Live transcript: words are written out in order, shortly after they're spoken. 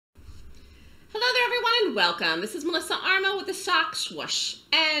and welcome. This is Melissa Armo with the stock Swoosh,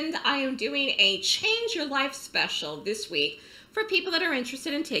 and I am doing a Change Your Life special this week for people that are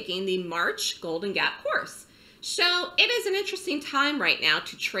interested in taking the March Golden Gap course. So it is an interesting time right now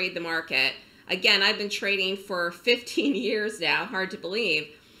to trade the market. Again, I've been trading for 15 years now, hard to believe.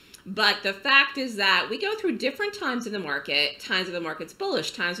 But the fact is that we go through different times in the market, times when the market's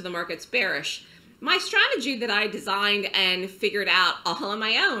bullish, times when the market's bearish. My strategy that I designed and figured out all on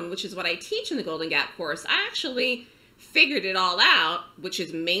my own, which is what I teach in the Golden Gap course, I actually figured it all out, which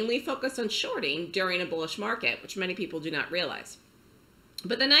is mainly focused on shorting during a bullish market, which many people do not realize.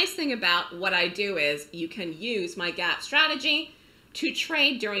 But the nice thing about what I do is you can use my gap strategy to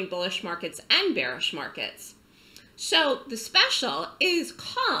trade during bullish markets and bearish markets. So the special is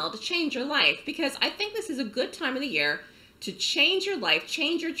called Change Your Life because I think this is a good time of the year to change your life,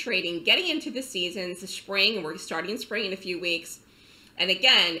 change your trading, getting into the seasons, the spring, and we're starting in spring in a few weeks. And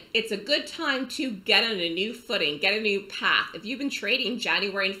again, it's a good time to get on a new footing, get a new path. If you've been trading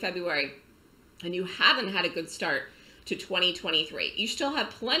January and February and you haven't had a good start to 2023, you still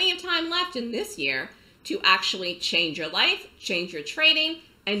have plenty of time left in this year to actually change your life, change your trading,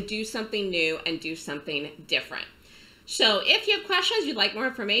 and do something new and do something different. So if you have questions, you'd like more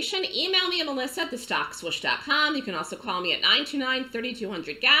information, email me at melissa@thestockswoosh.com. You can also call me at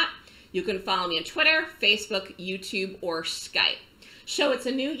 929-3200-GAP. You can follow me on Twitter, Facebook, YouTube, or Skype. So it's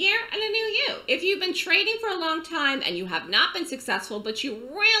a new year and a new you. If you've been trading for a long time and you have not been successful, but you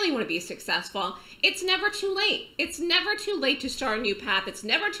really want to be successful, it's never too late. It's never too late to start a new path. It's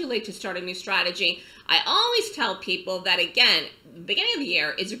never too late to start a new strategy. I always tell people that, again, the beginning of the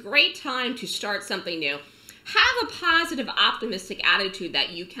year is a great time to start something new. Have a positive, optimistic attitude that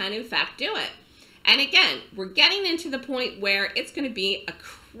you can, in fact, do it. And again, we're getting into the point where it's going to be a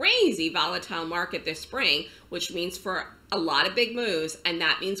crazy volatile market this spring, which means for a lot of big moves. And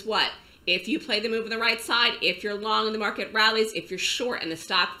that means what? If you play the move on the right side, if you're long and the market rallies, if you're short and the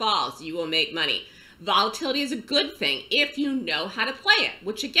stock falls, you will make money. Volatility is a good thing if you know how to play it,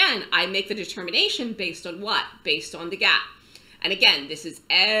 which again, I make the determination based on what? Based on the gap. And again, this is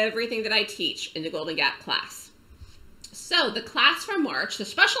everything that I teach in the Golden Gap class. So the class for March, the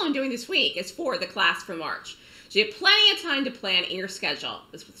special I'm doing this week is for the class for March. So you have plenty of time to plan in your schedule.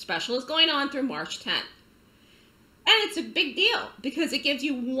 This special is going on through March 10th. And it's a big deal because it gives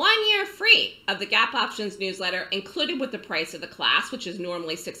you 1 year free of the Gap Options newsletter included with the price of the class, which is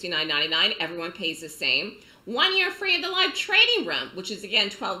normally $69.99. Everyone pays the same. 1 year free of the live trading room, which is again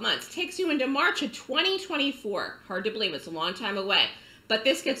 12 months. Takes you into March of 2024. Hard to believe, it's a long time away. But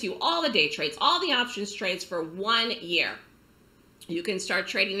this gets you all the day trades, all the options trades for 1 year. You can start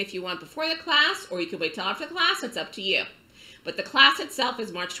trading if you want before the class, or you can wait till after the class. It's up to you. But the class itself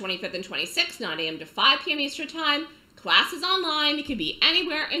is March 25th and 26th, 9 a.m. to 5 p.m. Eastern Time. Class is online. You can be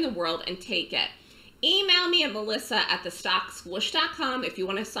anywhere in the world and take it. Email me at melissa@thestockswoosh.com if you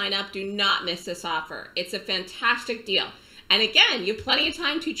want to sign up. Do not miss this offer. It's a fantastic deal. And again, you have plenty of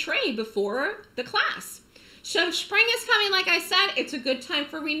time to trade before the class. So spring is coming, like I said. It's a good time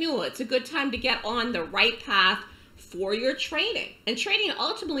for renewal. It's a good time to get on the right path for your trading. And trading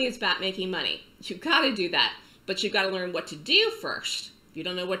ultimately is about making money. You've got to do that. But you've got to learn what to do first. If you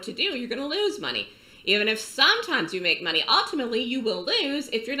don't know what to do, you're going to lose money. Even if sometimes you make money, ultimately you will lose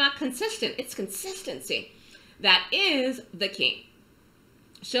if you're not consistent. It's consistency. That is the key.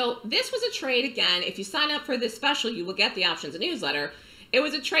 So this was a trade, again, if you sign up for this special, you will get the options newsletter. It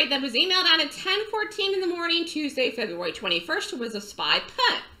was a trade that was emailed out at 10:14 in the morning, Tuesday, February 21st. It was a SPY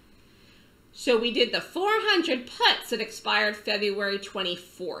put. So we did the 400 puts that expired February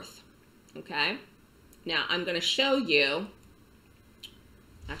 24th. Okay. Now I'm going to show you.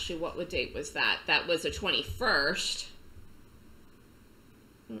 Actually, what date was that? That was the 21st.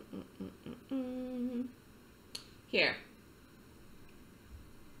 Here.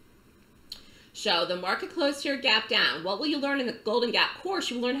 So the market closed here, gap down. What will you learn in the Golden Gap course?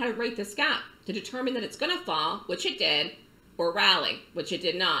 You will learn how to rate this gap to determine that it's going to fall, which it did, or rally, which it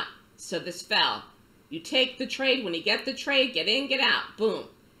did not. So this fell. You take the trade. When you get the trade, get in, get out. Boom.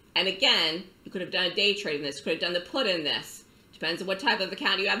 And again, you could have done a day trade in this. Could have done the put in this. Depends on what type of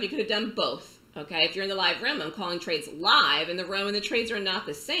account you have. You could have done both. Okay, if you're in the live room, I'm calling trades live in the room, and the trades are not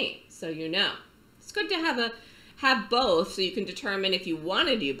the same, so you know. It's good to have both so you can determine if you want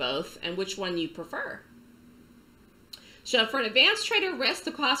to do both and which one you prefer. So for an advanced trader risk,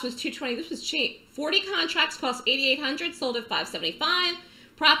 the cost was $220. This was cheap. 40 contracts cost $8,800, sold at $575.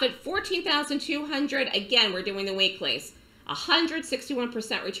 Profit $14,200. Again, we're doing the weeklies.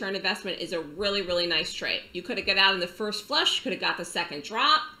 161% return investment is a really, really nice trade. You could have got out in the first flush, you could have got the second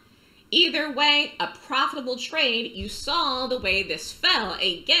drop. Either way, a profitable trade. You saw the way this fell.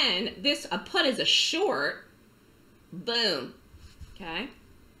 Again, this a put is a short. Boom. Okay.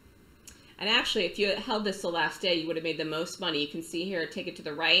 And actually, if you had held this the last day, you would have made the most money. You can see here, take it to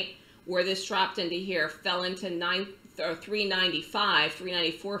the right, where this dropped into here, fell into 395,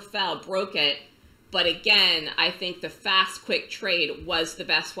 394 fell, broke it. But again, I think the fast, quick trade was the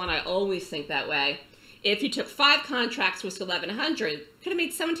best one. I always think that way. If you took 5 contracts, was 1,100, could have made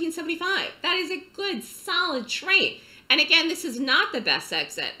 1,775. That is a good, solid trade. And again, this is not the best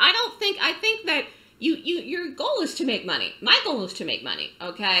exit. I think that your goal is to make money. My goal is to make money,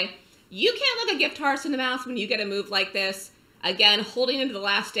 okay? You can't look a gift horse in the mouth when you get a move like this. Again, holding into the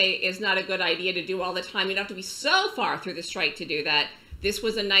last day is not a good idea to do all the time. You don't have to be so far through the strike to do that. This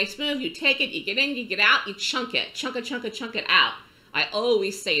was a nice move. You take it, you get in, you get out, you chunk it. Chunk it out. I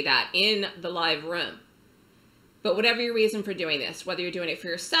always say that in the live room. But whatever your reason for doing this, whether you're doing it for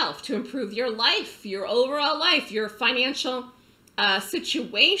yourself, to improve your life, your overall life, your financial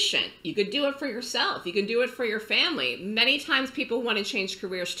situation, you could do it for yourself. You can do it for your family. Many times people want to change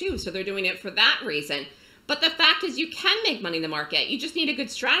careers too, so they're doing it for that reason. But the fact is you can make money in the market. You just need a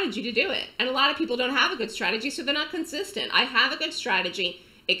good strategy to do it. And a lot of people don't have a good strategy, so they're not consistent. I have a good strategy.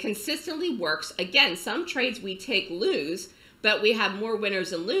 It consistently works. Again, some trades we take lose, but we have more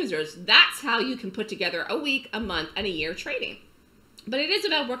winners than losers. That's how you can put together a week, a month, and a year trading. But it is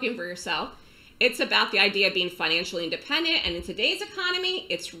about working for yourself. It's about the idea of being financially independent. And in today's economy,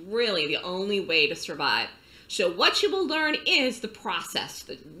 it's really the only way to survive. So what you will learn is the process,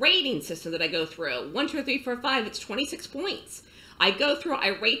 the rating system that I go through. 1, 2, 3, 4, 5, it's 26 points. I go through,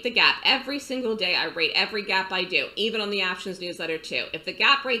 I rate the gap every single day. I rate every gap I do, even on the options newsletter too. If the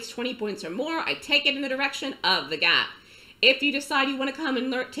gap rates 20 points or more, I take it in the direction of the gap. If you decide you want to come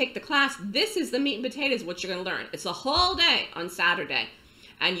and take the class, this is the meat and potatoes, what you're going to learn. It's a whole day on Saturday,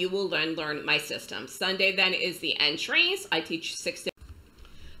 and you will learn my system. Sunday then is the entries. I teach 6 days.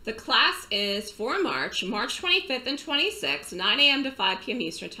 The class is for March 25th and 26th, 9 a.m. to 5 p.m.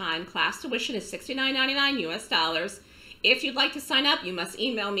 Eastern Time. Class tuition is $69.99 US dollars. If you'd like to sign up, you must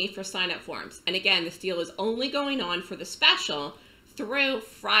email me for sign-up forms. And again, this deal is only going on for the special through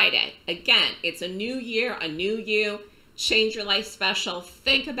Friday. Again, it's a new year, a new you. Change your life special.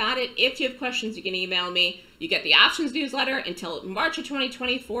 Think about it. If you have questions, you can email me. You get the options newsletter until March of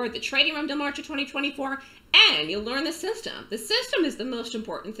 2024, the trading room till March of 2024, and you'll learn the system. The system is the most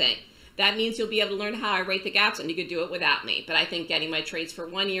important thing. That means you'll be able to learn how I rate the gaps, and you could do it without me. But I think getting my trades for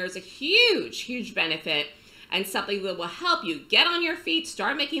 1 year is a huge, huge benefit and something that will help you get on your feet,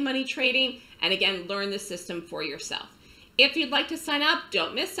 start making money trading, and again, learn the system for yourself. If you'd like to sign up,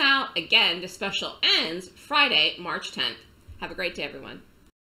 don't miss out. Again, the special ends Friday, March 10th. Have a great day, everyone.